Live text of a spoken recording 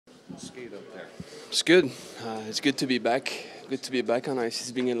skate out there? It's good. It's good to be back. Good to be back on ice.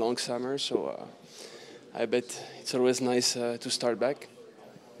 It's been a long summer, so I bet it's always nice to start back.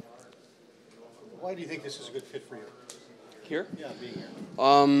 Why do you think this is a good fit for you? Here? Yeah, being here.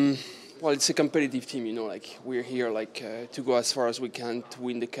 Well, it's a competitive team, you know. Like we're here, to go as far as we can to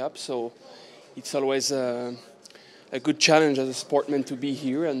win the cup. So it's always a good challenge as a sportsman to be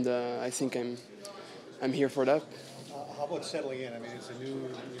here, and I think I'm here for that. How about settling in? I mean, it's a new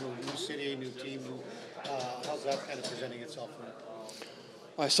city, new team. How's that kind of presenting itself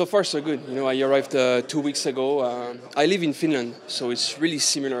for you? So far, so good. You know, I arrived 2 weeks ago. I live in Finland, so it's really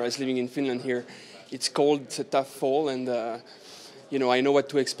similar as living in Finland here. It's cold, it's a tough fall, and I know what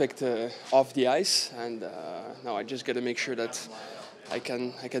to expect off the ice. And now I just got to make sure that I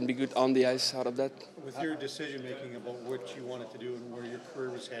can be good on the ice out of that. With your decision making about what you wanted to do and where your career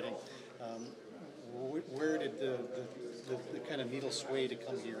was heading, where did the kind of needle sway to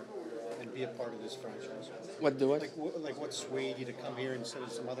come here and be a part of this franchise? What the what? Like what swayed you to come here instead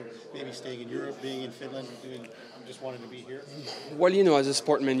of some other, maybe staying in Europe, being in Finland, just wanting to be here? Well, you know, as a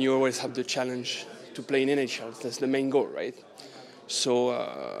sportsman, you always have the challenge to play in NHL. That's the main goal, right? So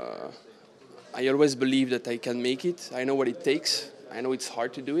I always believe that I can make it. I know what it takes. I know it's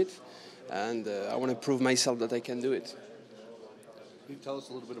hard to do it, and I want to prove myself that I can do it. Can you tell us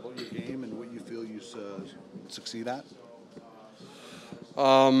a little bit about your game and what you feel you succeed at?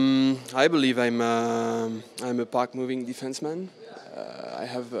 I believe I'm a puck-moving defenseman. I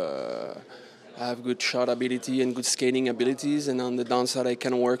have good shot ability and good skating abilities, and on the downside, I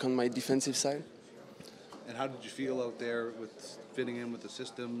can work on my defensive side. And how did you feel out there with fitting in with the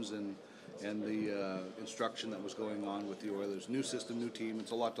systems and the instruction that was going on with the Oilers? New system, new team.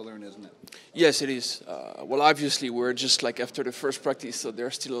 It's a lot to learn, isn't it? Yes, it is. Well, obviously, we're just like after the first practice, so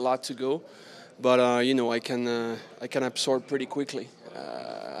there's still a lot to go. But I can absorb pretty quickly.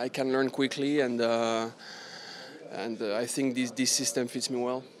 I can learn quickly, and I think this system fits me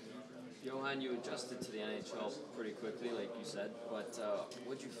well. Yohann, you adjusted to the NHL pretty quickly, like you said. But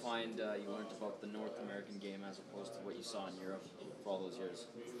what did you find you learned about the North American game as opposed to what you saw in Europe for all those years?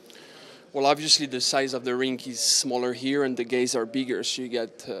 Well, obviously the size of the rink is smaller here, and the gates are bigger, so you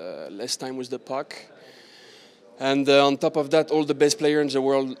get less time with the puck. And on top of that, all the best players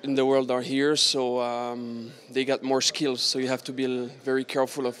in the world are here, so they got more skills. So you have to be very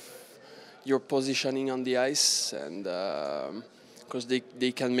careful of your positioning on the ice, and because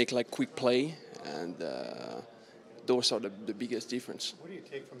they can make like quick play, and those are the biggest difference. What do you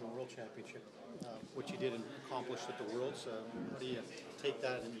take from the World Championship? What you did and accomplished at the Worlds? How do you take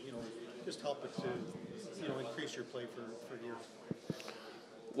that and just help it to increase your play for here?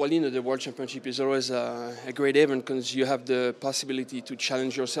 Well, the World Championship is always a great event because you have the possibility to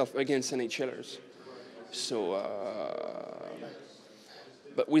challenge yourself against NHLers. So,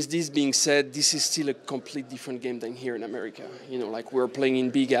 but with this being said, this is still a complete different game than here in America. We're playing in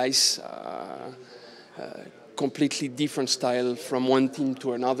big ice, completely different style from one team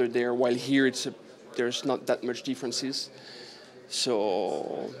to another there, while here there's not that much differences.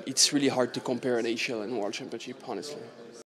 So it's really hard to compare NHL and World Championship, honestly.